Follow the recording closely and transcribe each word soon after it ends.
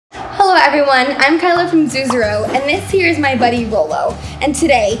everyone, I'm Kyla from Zoozero, and this here is my buddy Rolo, and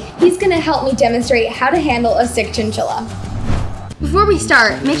today he's going to help me demonstrate how to handle a sick chinchilla. Before we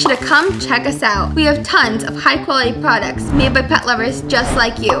start, make sure to come check us out. We have tons of high quality products made by pet lovers just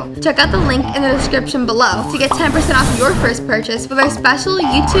like you. Check out the link in the description below to get 10% off your first purchase with our special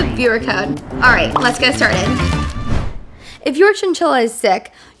YouTube viewer code. Alright, let's get started. If your chinchilla is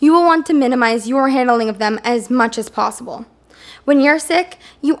sick, you will want to minimize your handling of them as much as possible. When you're sick,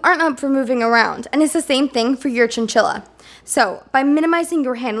 you aren't up for moving around, and it's the same thing for your chinchilla. So, by minimizing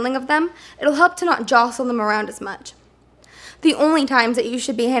your handling of them, it'll help to not jostle them around as much. The only times that you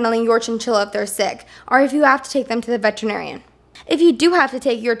should be handling your chinchilla if they're sick are if you have to take them to the veterinarian. If you do have to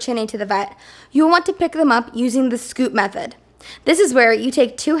take your chinny to the vet, you'll want to pick them up using the scoop method. This is where you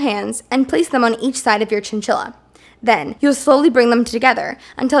take two hands and place them on each side of your chinchilla. Then, you'll slowly bring them together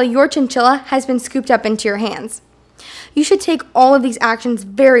until your chinchilla has been scooped up into your hands. You should take all of these actions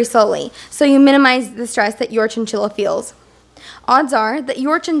very slowly so you minimize the stress that your chinchilla feels. Odds are that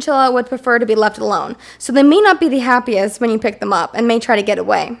your chinchilla would prefer to be left alone, so they may not be the happiest when you pick them up and may try to get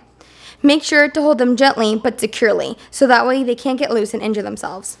away. Make sure to hold them gently but securely, so that way they can't get loose and injure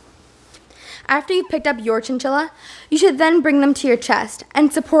themselves. After you've picked up your chinchilla, you should then bring them to your chest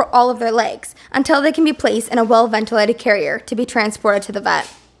and support all of their legs until they can be placed in a well-ventilated carrier to be transported to the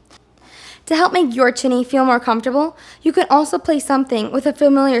vet. To help make your chinny feel more comfortable, you can also place something with a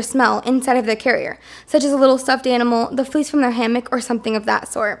familiar smell inside of their carrier, such as a little stuffed animal, the fleece from their hammock, or something of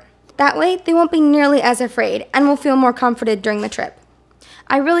that sort. That way, they won't be nearly as afraid and will feel more comforted during the trip.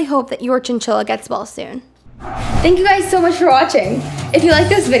 I really hope that your chinchilla gets well soon. Thank you guys so much for watching. If you like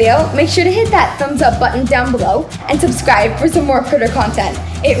this video, make sure to hit that thumbs up button down below and subscribe for some more critter content.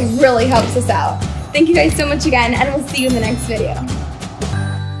 It really helps us out. Thank you guys so much again, and we'll see you in the next video.